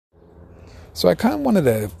So I kind of wanted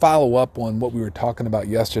to follow up on what we were talking about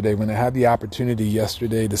yesterday when I had the opportunity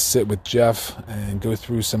yesterday to sit with Jeff and go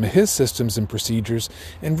through some of his systems and procedures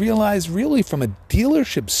and realize really from a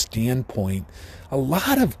dealership standpoint, a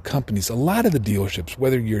lot of companies, a lot of the dealerships,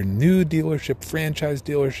 whether you're a new dealership, franchise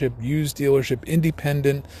dealership, used dealership,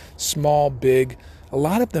 independent, small, big, a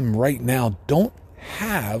lot of them right now don't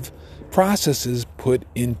have processes put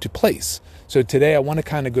into place. So today I want to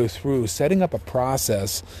kind of go through setting up a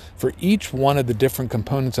process for each one of the different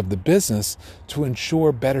components of the business to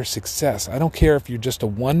ensure better success. I don't care if you're just a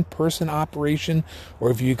one-person operation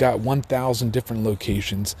or if you got 1,000 different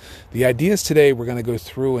locations. The ideas today we're going to go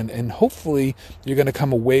through and hopefully you're going to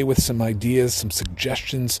come away with some ideas, some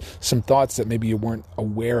suggestions, some thoughts that maybe you weren't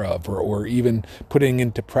aware of or even putting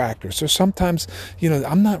into practice. So sometimes,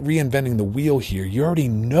 I'm not reinventing the wheel here. You already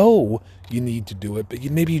know you need to do it, but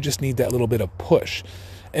maybe you just need that little bit of push.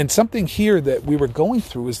 And something here that we were going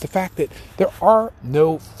through is the fact that there are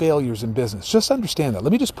no failures in business. Just understand that.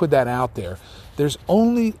 Let me just put that out there. There's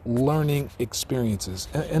only learning experiences.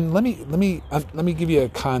 And let me give you a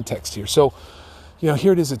context here. So,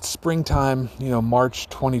 here it is. It's springtime, March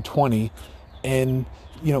 2020, and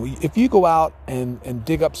if you go out and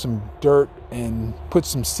dig up some dirt and put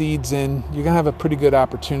some seeds in, you're going to have a pretty good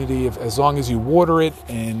opportunity as long as you water it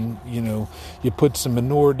and, you put some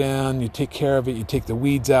manure down, you take care of it, you take the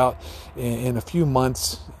weeds out. In a few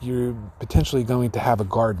months, you're potentially going to have a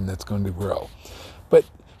garden that's going to grow. But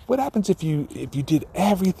what happens if you did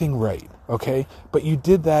everything right, okay? But you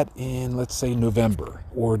did that in, let's say, November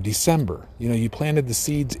or December. You planted the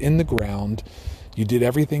seeds in the ground, you did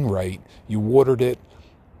everything right, you watered it.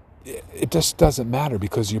 It just doesn't matter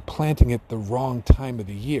because you're planting it the wrong time of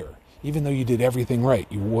the year. Even though you did everything right,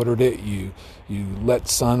 you watered it, you let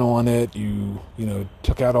sun on it, you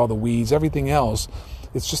took out all the weeds, everything else,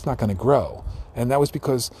 it's just not going to grow. And that was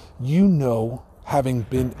because having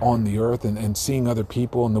been on the earth and seeing other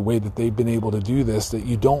people and the way that they've been able to do this, that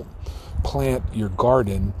you don't plant your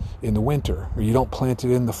garden in the winter or you don't plant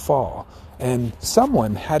it in the fall. And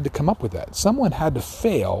someone had to come up with that. Someone had to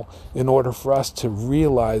fail in order for us to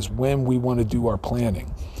realize when we want to do our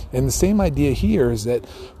planning. And the same idea here is that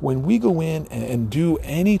when we go in and do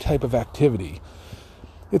any type of activity,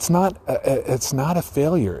 it's not a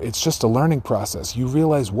failure. It's just a learning process. You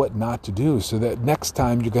realize what not to do so that next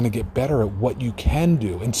time you're going to get better at what you can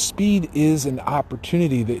do. And speed is an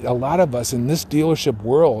opportunity that a lot of us in this dealership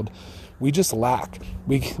world, we just lack.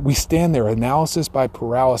 We stand there, analysis by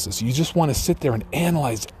paralysis. You just want to sit there and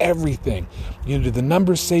analyze everything. Do the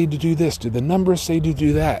numbers say to do this? Do the numbers say to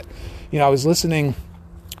do that? I was listening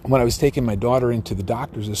when I was taking my daughter into the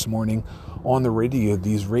doctor's this morning on the radio,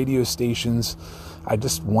 these radio stations. I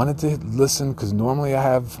just wanted to listen because normally I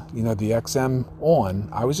have, the XM on.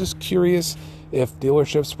 I was just curious if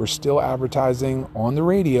dealerships were still advertising on the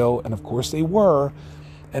radio, and of course they were.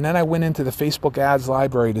 And then I went into the Facebook ads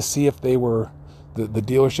library to see if they were the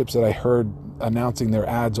dealerships that I heard announcing their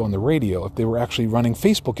ads on the radio, if they were actually running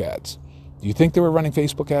Facebook ads. Do you think they were running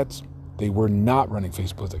Facebook ads? They were not running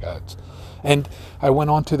Facebook ads. And I went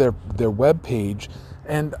onto their web page,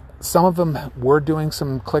 and some of them were doing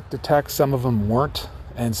some click to text, some of them weren't.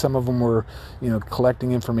 And some of them were,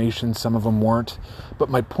 collecting information, some of them weren't. But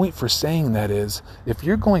my point for saying that is, if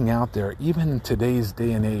you're going out there, even in today's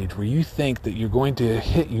day and age, where you think that you're going to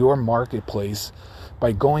hit your marketplace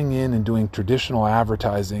by going in and doing traditional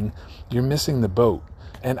advertising, you're missing the boat.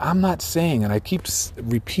 And I'm not saying, and I keep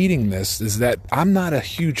repeating this, is that I'm not a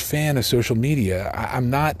huge fan of social media. I'm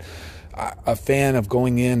not a fan of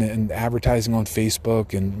going in and advertising on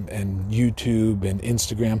Facebook and YouTube and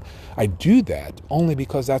Instagram. I do that only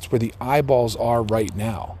because that's where the eyeballs are right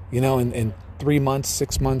now. In 3 months,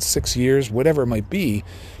 6 months, 6 years, whatever it might be,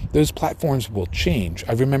 those platforms will change.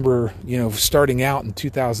 I remember, starting out in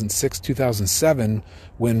 2006, 2007,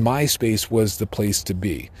 when MySpace was the place to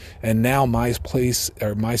be. And now MySpace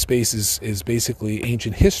is basically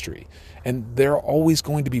ancient history. And there are always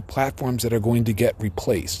going to be platforms that are going to get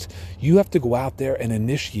replaced. You have to go out there and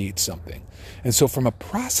initiate something. And so from a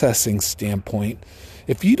processing standpoint,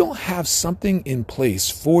 if you don't have something in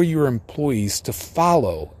place for your employees to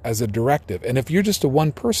follow as a directive, and if you're just a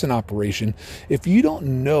one-person operation, if you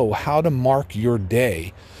don't know how to mark your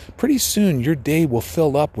day, pretty soon your day will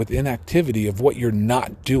fill up with inactivity of what you're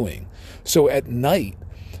not doing. So at night,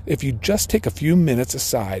 if you just take a few minutes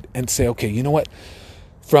aside and say, okay, you know what?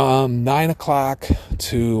 From 9 o'clock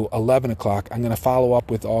to 11 o'clock, I'm going to follow up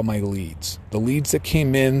with all my leads. The leads that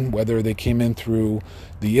came in, whether they came in through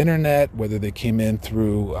the internet, whether they came in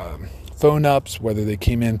through phone ups, whether they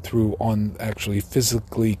came in through on actually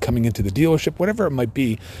physically coming into the dealership, whatever it might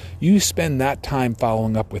be, you spend that time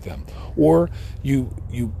following up with them. or you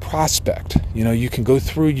prospect. You can go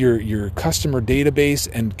through your customer database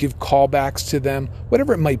and give callbacks to them,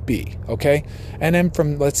 whatever it might be, okay? And then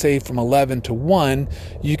let's say from 11 to 1,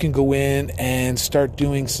 you can go in and start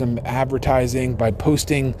doing some advertising by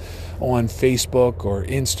posting on Facebook or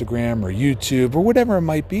Instagram or YouTube or whatever it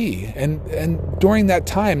might be. And during that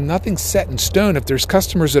time, nothing's set in stone. If there's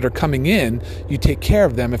customers that are coming in, you take care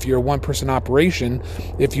of them. If you're a one-person operation,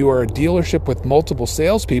 if you are a dealership with multiple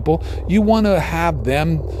salespeople, you want to have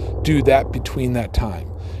them do that between that time.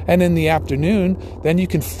 And in the afternoon, then you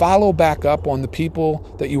can follow back up on the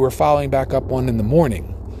people that you were following back up on in the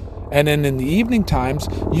morning. And then in the evening times,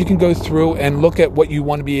 you can go through and look at what you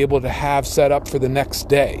want to be able to have set up for the next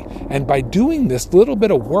day. And by doing this little bit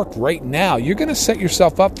of work right now, you're going to set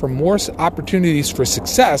yourself up for more opportunities for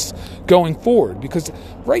success going forward. Because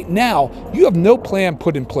right now, you have no plan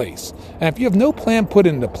put in place. And if you have no plan put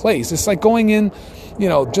into place, it's like going in,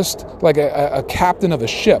 just like a captain of a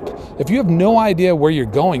ship. If you have no idea where you're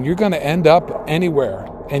going, you're going to end up anywhere.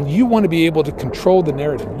 And you want to be able to control the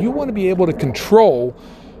narrative. You want to be able to control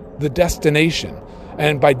the destination.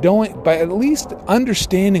 And by at least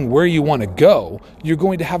understanding where you want to go, you're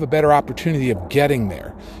going to have a better opportunity of getting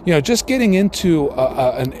there. Just getting into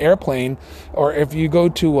an airplane, or if you go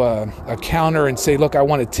to a counter and say, look, I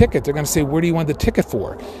want a ticket, they're going to say, where do you want the ticket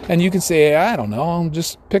for? And you can say, I don't know, I'll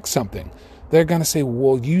just pick something. They're going to say,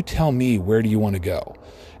 well, you tell me, where do you want to go?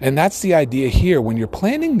 And that's the idea here. When you're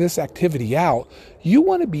planning this activity out, you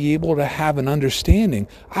want to be able to have an understanding.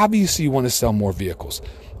 Obviously, you want to sell more vehicles.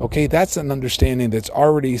 Okay, that's an understanding that's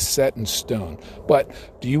already set in stone. But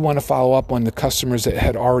do you want to follow up on the customers that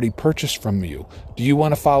had already purchased from you? Do you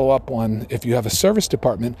want to follow up on, if you have a service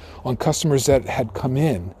department, on customers that had come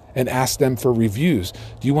in and ask them for reviews?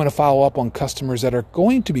 Do you want to follow up on customers that are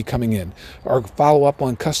going to be coming in, or follow up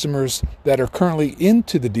on customers that are currently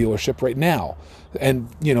into the dealership right now? And,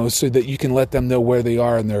 so that you can let them know where they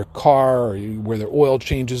are in their car, or where their oil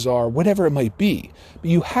changes are, whatever it might be. But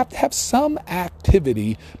you have to have some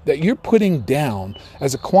activity that you're putting down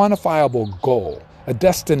as a quantifiable goal, a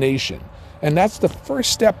destination. And that's the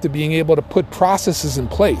first step to being able to put processes in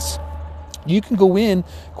place. You can go in,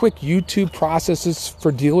 quick YouTube processes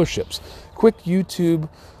for dealerships, quick YouTube,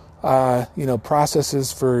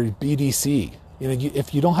 processes for BDC.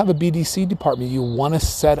 If you don't have a BDC department, you want to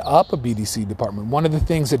set up a BDC department. One of the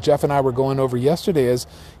things that Jeff and I were going over yesterday is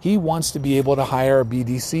he wants to be able to hire a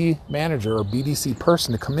BDC manager or BDC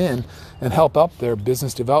person to come in and help up their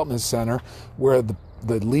business development center, where the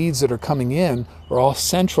leads that are coming in are all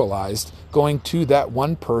centralized, going to that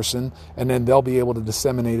one person, and then they'll be able to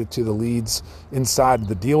disseminate it to the leads inside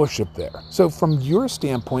the dealership there. So from your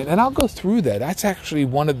standpoint, and I'll go through that, that's actually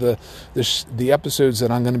one of the episodes that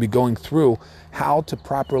I'm going to be going through, how to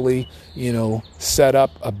properly, set up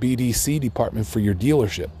a BDC department for your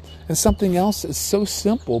dealership. And something else is so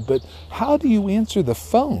simple, but how do you answer the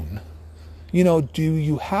phone? Do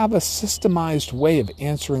you have a systemized way of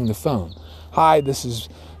answering the phone? Hi, this is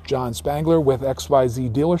John Spangler with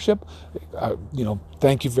XYZ Dealership.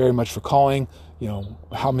 Thank you very much for calling.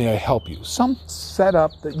 How may I help you? Some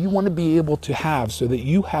setup that you want to be able to have so that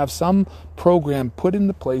you have some program put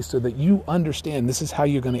into place so that you understand this is how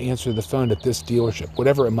you're going to answer the phone at this dealership,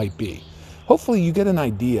 whatever it might be. Hopefully you get an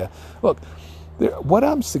idea. Look, what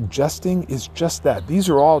I'm suggesting is just that. These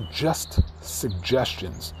are all just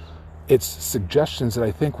suggestions. It's suggestions that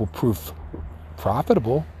I think will prove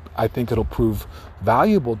profitable. I think it'll prove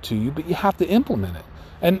valuable to you, but you have to implement it.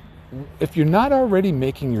 And if you're not already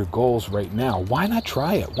making your goals right now, why not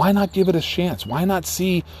try it? Why not give it a chance? Why not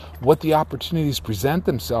see what the opportunities present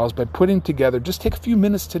themselves by putting together, just take a few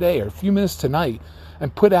minutes today or a few minutes tonight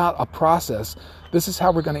and put out a process. This is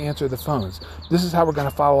how we're going to answer the phones. This is how we're going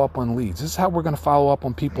to follow up on leads. This is how we're going to follow up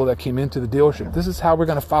on people that came into the dealership. This is how we're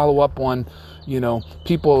going to follow up on,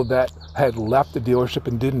 people that had left the dealership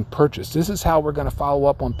and didn't purchase. This is how we're going to follow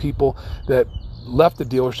up on people that left the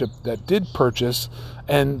dealership that did purchase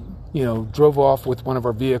and, drove off with one of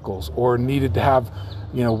our vehicles, or needed to have,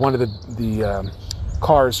 one of the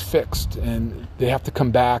cars fixed and they have to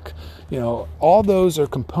come back. All those are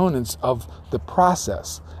components of the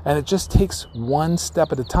process. And it just takes one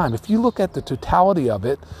step at a time. If you look at the totality of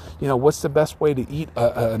it, what's the best way to eat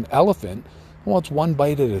an elephant? Well, it's one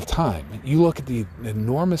bite at a time. You look at the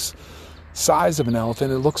enormous size of an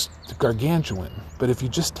elephant, it looks gargantuan. But if you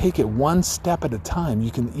just take it one step at a time, you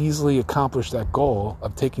can easily accomplish that goal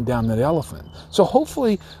of taking down that elephant. So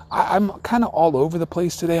hopefully, I'm kind of all over the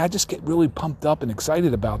place today. I just get really pumped up and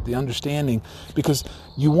excited about the understanding, because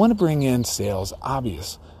you want to bring in sales,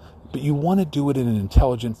 obvious. but you want to do it in an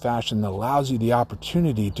intelligent fashion that allows you the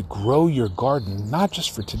opportunity to grow your garden, not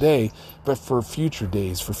just for today, but for future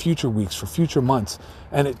days, for future weeks, for future months.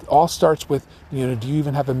 And it all starts with, do you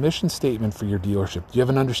even have a mission statement for your dealership? Do you have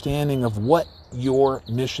an understanding of what your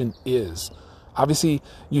mission is? Obviously,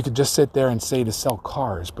 you could just sit there and say to sell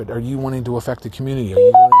cars, but are you wanting to affect the community? Are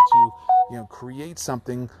you wanting to, create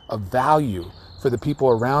something of value for the people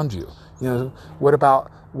around you? What about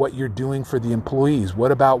what you're doing for the employees?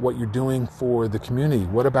 What about what you're doing for the community?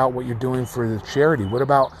 What about what you're doing for the charity? What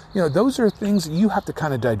about, those are things that you have to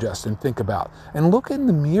kind of digest and think about and look in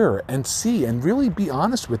the mirror and see and really be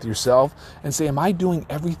honest with yourself and say, am I doing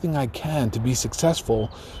everything I can to be successful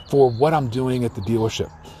for what I'm doing at the dealership?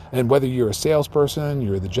 And whether you're a salesperson,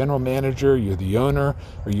 you're the general manager, you're the owner,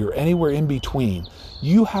 or you're anywhere in between,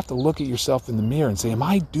 you have to look at yourself in the mirror and say, am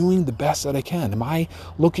I doing the best that I can? Am I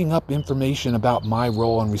looking up information about my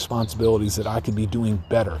role and responsibilities that I could be doing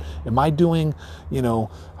better? Am I doing,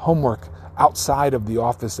 homework outside of the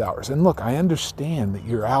office hours? And look, I understand that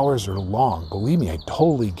your hours are long. Believe me, I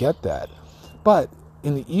totally get that. But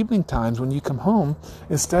in the evening times when you come home,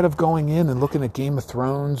 instead of going in and looking at Game of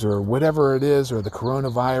Thrones or whatever it is, or the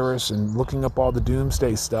coronavirus and looking up all the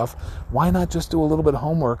doomsday stuff, why not just do a little bit of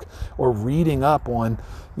homework or reading up on,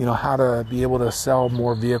 how to be able to sell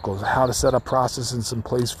more vehicles, how to set up processes in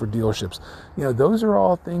place for dealerships. Those are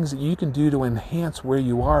all things that you can do to enhance where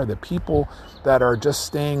you are. The people that are just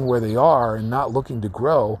staying where they are and not looking to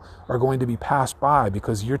grow are going to be passed by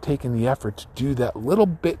because you're taking the effort to do that little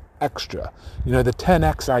bit extra. The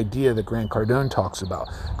 10X idea that Grant Cardone talks about,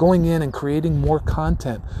 going in and creating more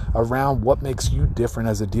content around what makes you different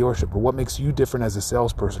as a dealership, or what makes you different as a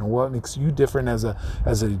salesperson, or what makes you different as a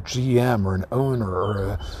GM or an owner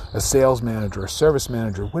or a sales manager, a service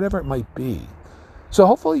manager, whatever it might be. So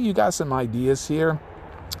hopefully you got some ideas here.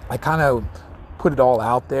 I kind of put it all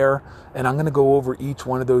out there, and I'm going to go over each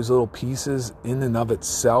one of those little pieces in and of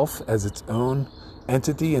itself as its own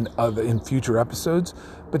entity in future episodes.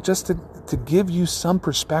 But just to give you some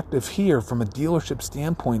perspective here from a dealership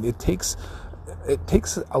standpoint, it takes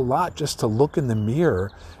a lot just to look in the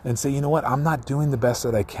mirror and say, I'm not doing the best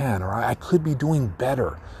that I can, or I could be doing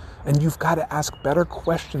better. And you've got to ask better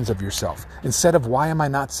questions of yourself. Instead of why am I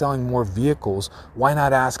not selling more vehicles, why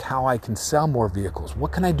not ask how I can sell more vehicles?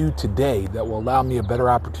 What can I do today that will allow me a better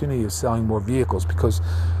opportunity of selling more vehicles? Because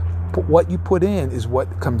what you put in is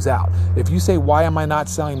what comes out. If you say, why am I not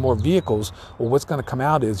selling more vehicles? Well, what's going to come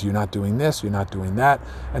out is you're not doing this, you're not doing that.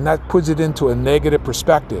 And that puts it into a negative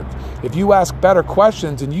perspective. If you ask better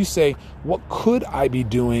questions and you say, what could I be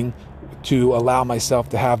doing to allow myself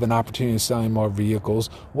to have an opportunity of selling more vehicles?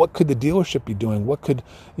 What could the dealership be doing? What could,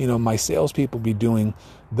 my salespeople be doing?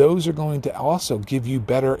 Those are going to also give you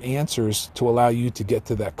better answers to allow you to get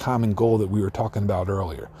to that common goal that we were talking about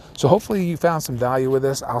earlier. So hopefully you found some value with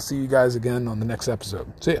this. I'll see you guys again on the next episode.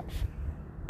 See ya.